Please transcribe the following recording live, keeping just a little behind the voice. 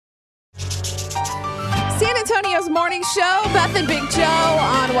Antonio's morning show. Beth and Big Joe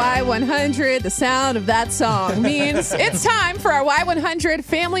on Y100. The sound of that song means it's time for our Y100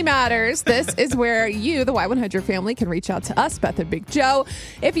 Family Matters. This is where you, the Y100 family, can reach out to us, Beth and Big Joe,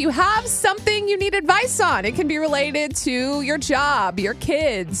 if you have something you need advice on. It can be related to your job, your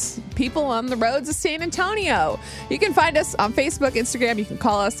kids, people on the roads of San Antonio. You can find us on Facebook, Instagram. You can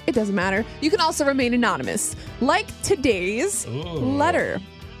call us. It doesn't matter. You can also remain anonymous, like today's letter.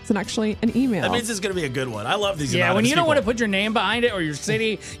 It's actually an email. That means it's going to be a good one. I love these. Yeah, when you people. don't want to put your name behind it or your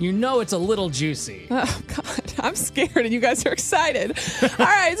city, you know it's a little juicy. Oh, God. I'm scared and you guys are excited. All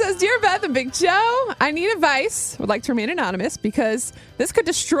right. It says, Dear Beth and Big Joe, I need advice. Would like to remain anonymous because this could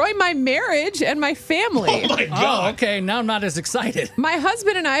destroy my marriage and my family. Oh, my God. Oh, okay. Now I'm not as excited. My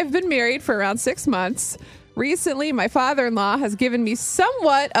husband and I have been married for around 6 months. Recently, my father-in-law has given me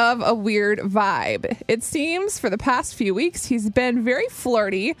somewhat of a weird vibe. It seems for the past few weeks, he's been very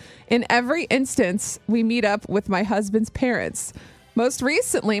flirty in every instance we meet up with my husband's parents. Most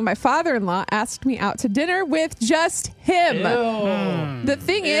recently, my father-in-law asked me out to dinner with just him. Ew. The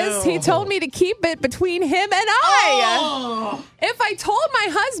thing is, he told me to keep it between him and I. Oh. If I told my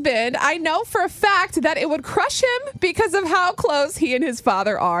husband, I know for a fact that it would crush him because of how close he and his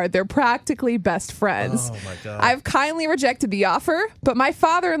father are. They're practically best friends. Oh, my God. I've kindly rejected the offer, but my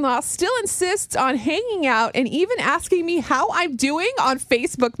father-in-law still insists on hanging out and even asking me how I'm doing on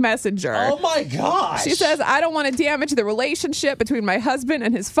Facebook Messenger. Oh, my gosh. She says, I don't want to damage the relationship between my husband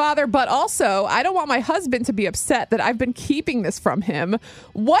and his father, but also I don't want my husband to be upset that I've been keeping this from him.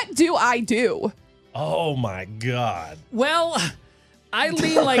 What do I do? Oh, my God. Well, I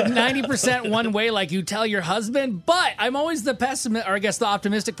lean like 90% one way, like you tell your husband, but I'm always the pessimist, or I guess the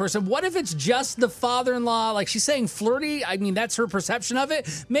optimistic person. What if it's just the father-in-law? Like she's saying flirty. I mean, that's her perception of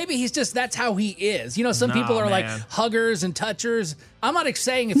it. Maybe he's just, that's how he is. You know, some people are like huggers and touchers. I'm not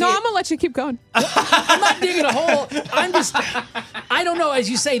saying if No, I'm going to let you keep going. I'm not digging a hole. I don't know. As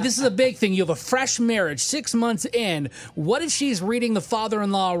you say, this is a big thing. You have a fresh marriage, 6 months in. What if she's reading the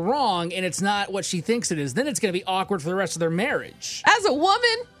father-in-law wrong and it's not what she thinks it is? Then it's going to be awkward for the rest of their marriage. As a woman,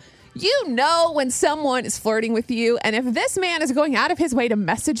 you know when someone is flirting with you, and if this man is going out of his way to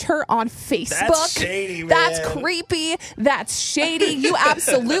message her on Facebook, that's shady, man. That's creepy, that's shady. You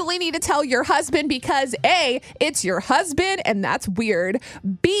absolutely need to tell your husband because A, it's your husband, and that's weird.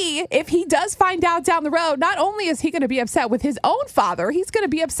 B, if he does find out down the road, not only is he going to be upset with his own father, he's going to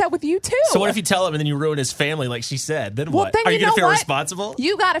be upset with you too. So what if you tell him and then you ruin his family like she said? Then Well, what? then Are you you going to know feel what? responsible?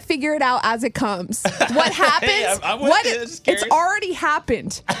 You got to figure it out as it comes. What happens? Hey, I'm with you. Just It's curious. already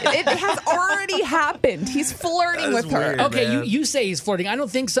happened. It has already happened. He's flirting That is with her. weird. Okay, man. you say he's flirting. I don't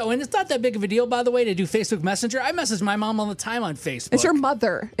think so. And it's not that big of a deal, by the way, to do Facebook Messenger. I message my mom all the time on Facebook. It's your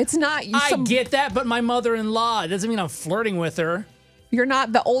mother. It's not you. I get that, but my mother-in-law, it doesn't mean I'm flirting with her. You're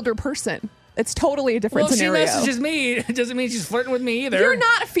not the older person. It's totally a different Well, if she scenario. messages me, it doesn't mean she's flirting with me either. You're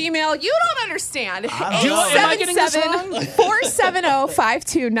not a female. You don't understand. Am I getting this wrong?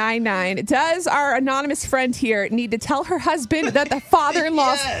 877-470-5299. Does our anonymous friend here need to tell her husband that the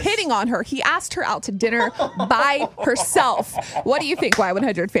father-in-law's Yes. hitting on her? He asked her out to dinner by herself. What do you think,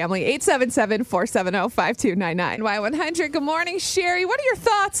 Y100 family? 877-470-5299. Y100, good morning, Sherry. What are your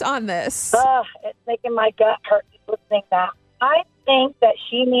thoughts on this? It's making my gut hurt just listening to that. I think that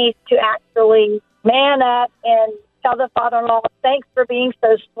she needs to actually man up and tell the father-in-law, thanks for being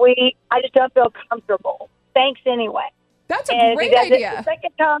so sweet. I just don't feel comfortable. Thanks anyway. That's a And great if he does idea. it the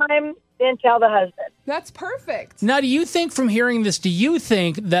second time, then tell the husband. That's perfect. Now, do you think from hearing this, do you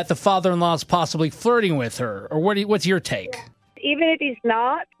think that the father-in-law is possibly flirting with her? Or what's your take? Even if he's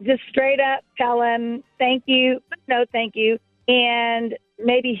not, just straight up tell him, thank you, no thank you, and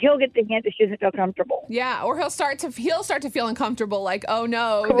maybe he'll get the hint that she doesn't feel comfortable. Yeah, or he'll start to feel uncomfortable, like, oh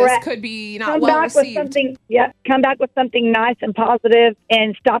no, Correct. this could be not Come well back with received. something. Yep, come back with something nice and positive,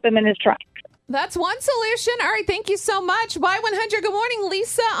 and stop him in his tracks. That's one solution. All right, thank you so much. Y100, good morning,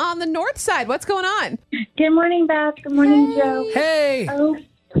 Lisa on the north side. What's going on? Good morning, Beth. Good morning, Joe. Hey!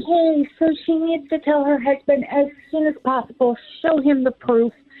 Okay, so she needs to tell her husband as soon as possible, show him the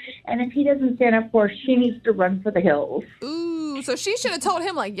proof, and if he doesn't stand up for her, she needs to run for the hills. Ooh, so she should have told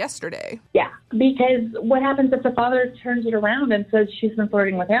him like yesterday. Yeah, because what happens if the father turns it around and says she's been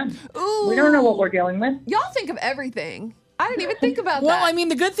flirting with him? Ooh. We don't know what we're dealing with. Y'all think of everything. I didn't even think about Well, that. I mean,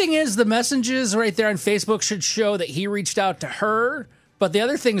 the good thing is the messages right there on Facebook should show that he reached out to her. But the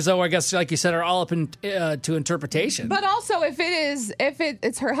other things, though, I guess, like you said, are all up to interpretation. But also, if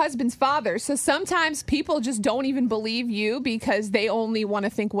it's her husband's father, so sometimes people just don't even believe you because they only want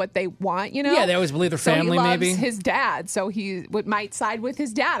to think what they want, you know? Yeah, they always believe their family, so he loves maybe. his dad, so he might side with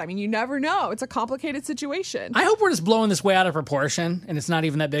his dad. I mean, you never know. It's a complicated situation. I hope we're just blowing this way out of proportion, and it's not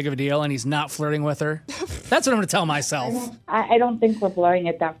even that big of a deal, and he's not flirting with her. That's what I'm going to tell myself. I don't think we're blowing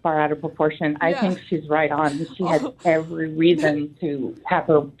it that far out of proportion. I think she's right on. She has every reason to have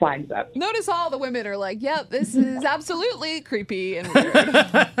her flags up. Notice all the women are like, yep, this is absolutely creepy and weird.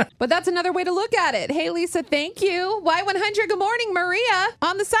 But that's another way to look at it. Hey, Lisa, thank you. Y100, good morning. Maria,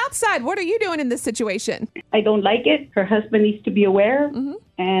 on the South Side, what are you doing in this situation? I don't like it. Her husband needs to be aware,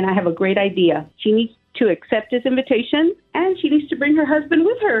 and I have a great idea. She needs to accept his invitation, and she needs to bring her husband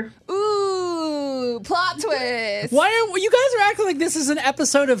with her. Ooh, plot twist. Why are you guys are acting like this is an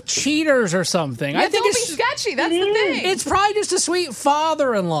episode of Cheaters or something? Yeah, don't be sketchy. That's the thing. It's probably just a sweet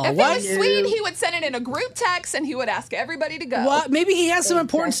father-in-law. If it was sweet, he would send it in a group text and he would ask everybody to go. What? Maybe he has some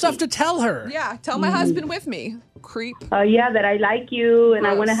important stuff to tell her. Yeah, tell my husband with me. Creep. Yeah, that I like you and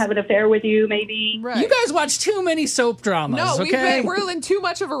I want to have an affair with you, maybe. Right. You guys watch too many soap dramas. No, okay? we're in too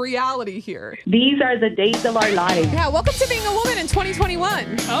much of a reality here. These are the days of our lives. Yeah, welcome to being a woman in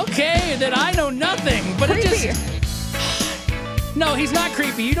 2021. Okay, then I know nothing. But Creepy. it just... No, he's not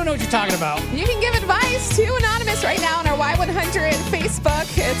creepy. You don't know what you're talking about. You can give advice to Anonymous right now on our Y100 Facebook.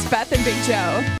 It's Beth and Big Joe.